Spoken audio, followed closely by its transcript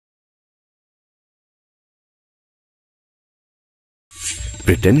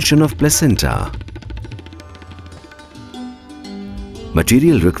Retention of placenta.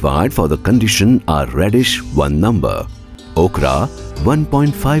 Material required for the condition are radish 1 number, okra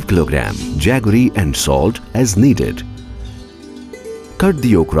 1.5 kg, jaggery and salt as needed. Cut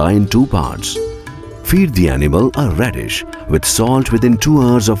the okra in 2 parts. Feed the animal a radish with salt within 2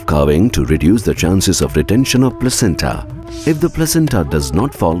 hours of calving to reduce the chances of retention of placenta. If the placenta does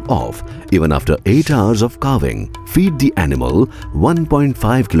not fall off even after 8 hours of calving, feed the animal 1.5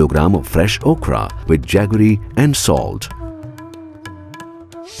 kg of fresh okra with jaggery and salt.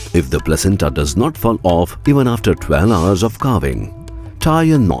 If the placenta does not fall off even after 12 hours of calving, tie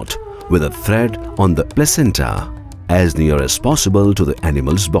a knot with a thread on the placenta as near as possible to the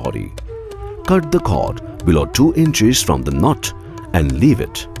animal's body. Cut the cord below 2 inches from the knot and leave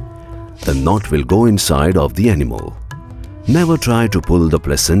it. The knot will go inside of the animal. Never try to pull the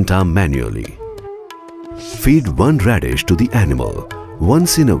placenta manually. Feed 1 radish to the animal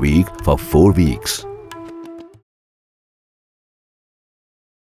once in a week for 4 weeks.